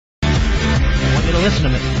want you to listen to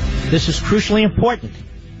me. This is crucially important.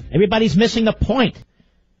 Everybody's missing the point.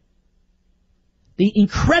 The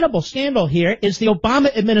incredible scandal here is the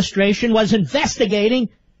Obama administration was investigating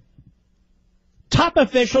top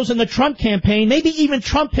officials in the Trump campaign, maybe even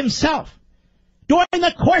Trump himself, during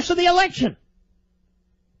the course of the election.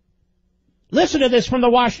 Listen to this from the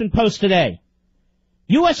Washington Post today.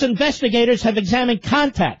 U.S. investigators have examined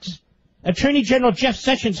contacts Attorney General Jeff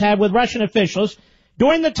Sessions had with Russian officials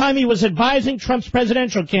during the time he was advising Trump's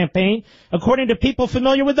presidential campaign, according to people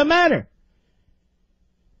familiar with the matter.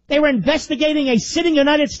 They were investigating a sitting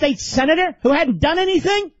United States senator who hadn't done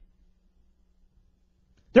anything?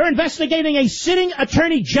 They're investigating a sitting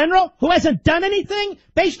attorney general who hasn't done anything?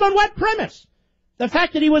 Based on what premise? The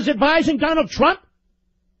fact that he was advising Donald Trump?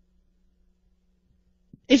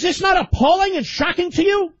 Is this not appalling and shocking to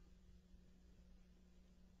you?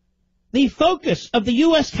 The focus of the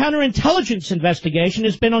U.S. counterintelligence investigation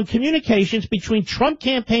has been on communications between Trump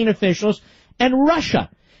campaign officials and Russia.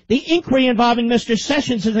 The inquiry involving Mr.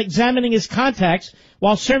 Sessions is examining his contacts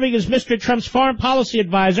while serving as Mr. Trump's foreign policy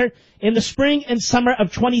advisor in the spring and summer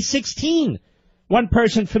of 2016. One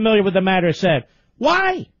person familiar with the matter said,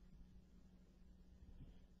 why?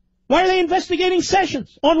 Why are they investigating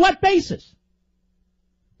Sessions? On what basis?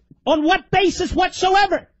 On what basis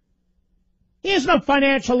whatsoever? He has no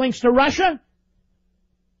financial links to Russia.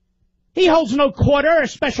 He holds no quarter or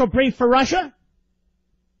special brief for Russia.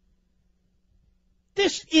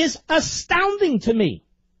 This is astounding to me.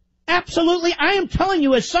 Absolutely, I am telling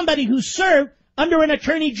you as somebody who served under an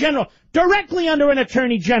attorney general, directly under an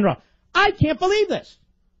attorney general. I can't believe this.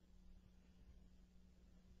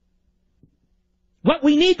 What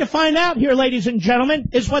we need to find out here, ladies and gentlemen,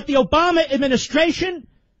 is what the Obama administration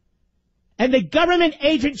and the government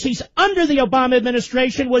agencies under the Obama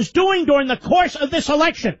administration was doing during the course of this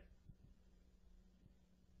election.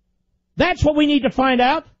 That's what we need to find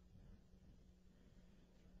out.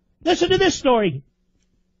 Listen to this story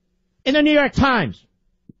in the New York Times.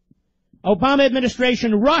 Obama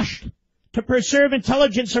administration rushed to preserve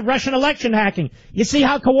intelligence of Russian election hacking. You see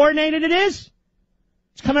how coordinated it is?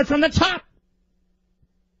 It's coming from the top.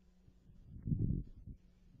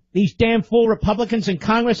 These damn fool Republicans in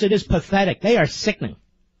Congress, it is pathetic. They are sickening.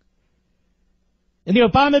 In the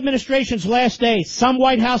Obama administration's last days, some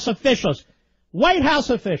White House officials,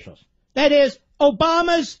 that is,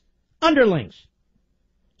 Obama's underlings,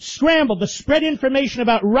 scrambled to spread information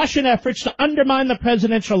about Russian efforts to undermine the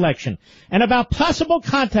presidential election and about possible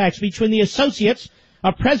contacts between the associates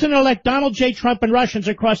of President-elect Donald J. Trump and Russians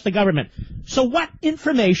across the government. So what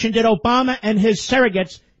information did Obama and his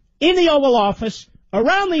surrogates in the Oval Office,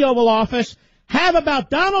 around the Oval Office, have about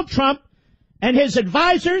Donald Trump and his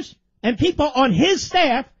advisors and people on his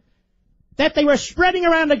staff that they were spreading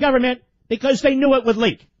around the government because they knew it would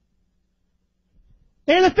leak?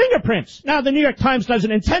 They're the fingerprints. Now, the New York Times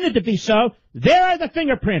doesn't intend it to be so. There are the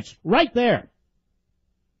fingerprints, right there.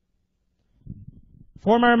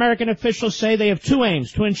 Former American officials say they have two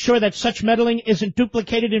aims: to ensure that such meddling isn't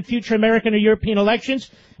duplicated in future American or European elections,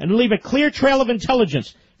 and to leave a clear trail of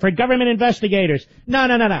intelligence for government investigators. No.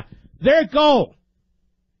 Their goal.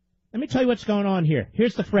 Let me tell you what's going on here.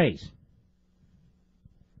 Here's the phrase.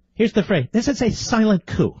 This is a silent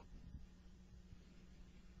coup.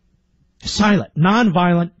 Silent,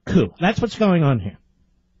 nonviolent coup. That's what's going on here.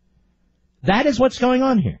 That is what's going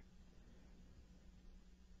on here.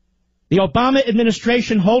 The Obama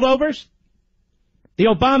administration holdovers, the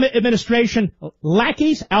Obama administration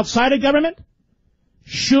lackeys outside of government,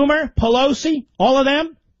 Schumer, Pelosi, all of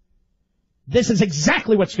them. This is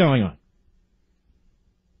exactly what's going on.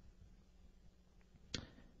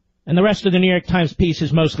 And the rest of the New York Times piece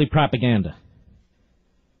is mostly propaganda.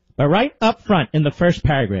 But right up front in the first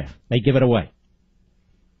paragraph, they give it away.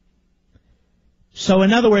 So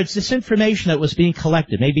in other words, this information that was being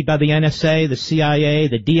collected, maybe by the NSA, the CIA,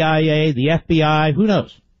 the DIA, the FBI, who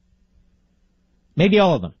knows? Maybe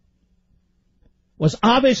all of them, was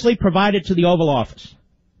obviously provided to the Oval Office.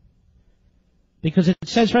 Because it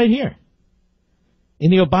says right here,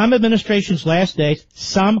 in the Obama administration's last days,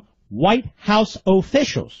 some White House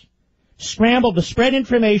officials scrambled to spread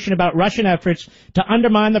information about Russian efforts to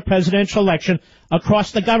undermine the presidential election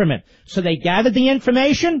across the government. So they gathered the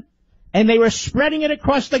information, and they were spreading it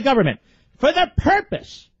across the government for the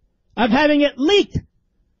purpose of having it leaked,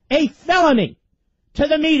 a felony, to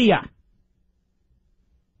the media.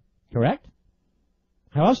 Correct?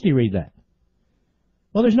 How else do you read that?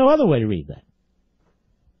 Well, there's no other way to read that.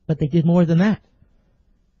 But they did more than that.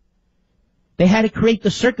 They had to create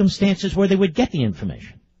the circumstances where they would get the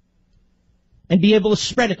information and be able to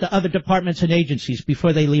spread it to other departments and agencies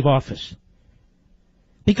before they leave office.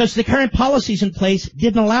 because the current policies in place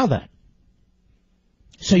didn't allow that.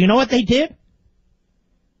 So you know what they did?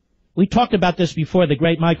 We talked about this before, the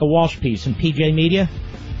great Michael Walsh piece in PJ Media.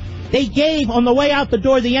 They gave, on the way out the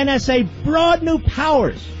door, the NSA broad new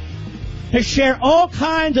powers to share all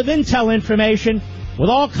kinds of intel information with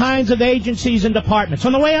all kinds of agencies and departments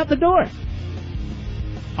on the way out the door.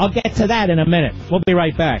 I'll get to that in a minute. We'll be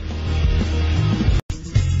right back.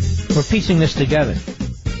 We're piecing this together,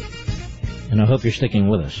 and I hope you're sticking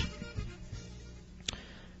with us.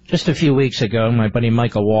 Just a few weeks ago, my buddy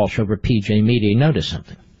Michael Walsh over at PJ Media noticed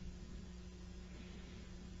something.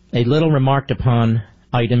 A little remarked upon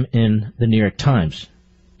item in the New York Times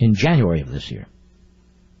in January of this year.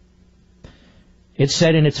 It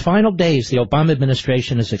said, in its final days, the Obama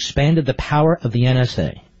administration has expanded the power of the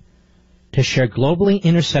NSA to share globally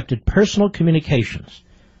intercepted personal communications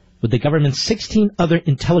with the government's 16 other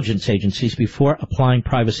intelligence agencies before applying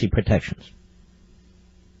privacy protections.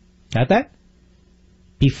 Got that?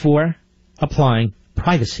 Before applying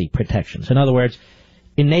privacy protections. In other words,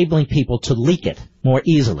 enabling people to leak it more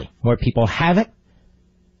easily. More people have it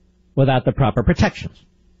without the proper protections.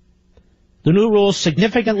 The new rules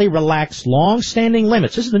significantly relax long-standing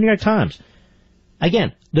limits. This is the New York Times.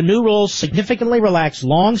 Again, the new rules significantly relax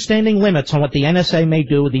long-standing limits on what the NSA may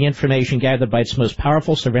do with the information gathered by its most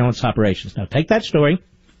powerful surveillance operations. Now, take that story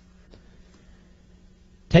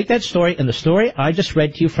and the story I just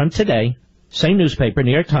read to you from today, same newspaper,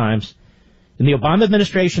 New York Times. In the Obama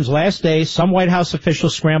administration's last days, some White House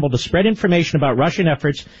officials scrambled to spread information about Russian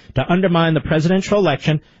efforts to undermine the presidential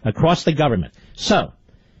election across the government. So,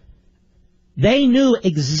 they knew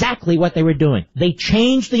exactly what they were doing. They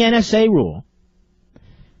changed the NSA rule.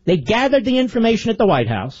 They gathered the information at the White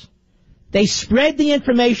House. They spread the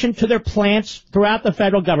information to their plants throughout the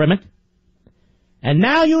federal government. And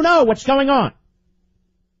now you know what's going on.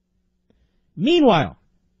 Meanwhile,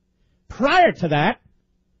 prior to that,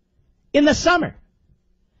 in the summer,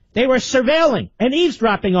 they were surveilling and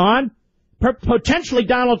eavesdropping on potentially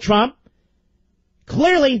Donald Trump,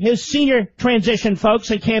 clearly his senior transition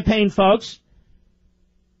folks and campaign folks,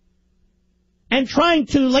 and trying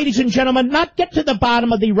to, ladies and gentlemen, not get to the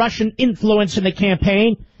bottom of the Russian influence in the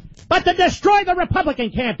campaign, but to destroy the Republican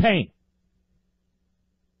campaign.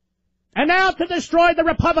 And now to destroy the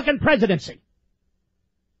Republican presidency.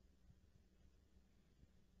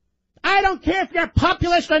 I don't care if you're a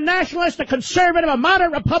populist, a nationalist, a conservative, a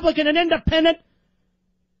moderate Republican, an independent.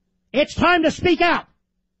 It's time to speak out.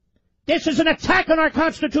 This is an attack on our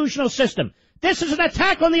constitutional system. This is an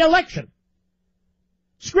attack on the election.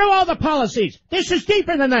 Screw all the policies. This is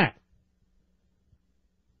deeper than that.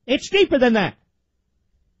 It's deeper than that.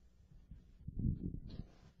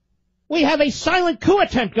 We have a silent coup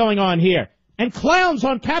attempt going on here. And clowns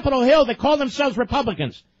on Capitol Hill that call themselves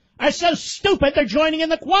Republicans are so stupid they're joining in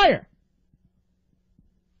the choir.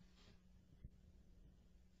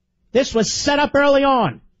 This was set up early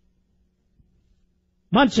on.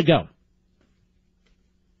 Months ago.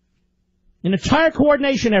 An entire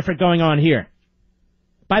coordination effort going on here.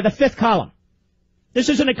 By the fifth column. This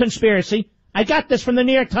isn't a conspiracy. I got this from the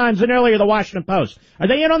New York Times and earlier the Washington Post. Are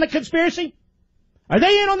they in on the conspiracy? Are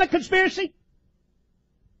they in on the conspiracy?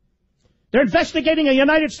 They're investigating a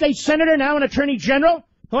United States Senator, now an Attorney General,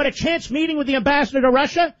 who had a chance meeting with the ambassador to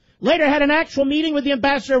Russia, later had an actual meeting with the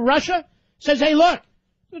ambassador to Russia, says, hey, look,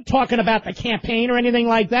 I'm not talking about the campaign or anything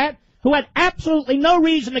like that, who had absolutely no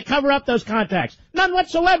reason to cover up those contacts. None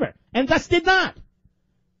whatsoever. And thus did not.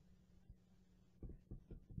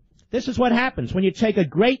 This is what happens when you take a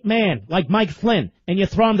great man like Mike Flynn and you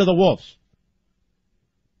throw him to the wolves.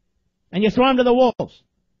 And you throw him to the wolves.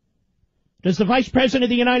 Does the Vice President of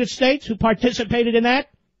the United States, who participated in that,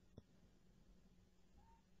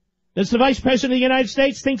 does the Vice President of the United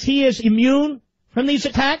States think he is immune from these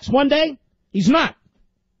attacks one day? He's not.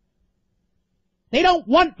 They don't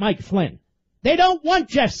want Mike Flynn. They don't want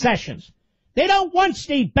Jeff Sessions. They don't want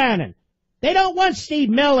Steve Bannon. They don't want Steve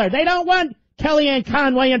Miller. They don't want Kellyanne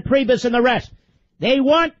Conway and Priebus and the rest. They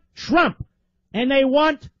want Trump. And they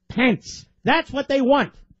want Pence. That's what they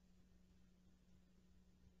want.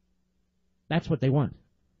 That's what they want.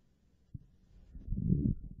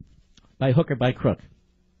 By hook or by crook.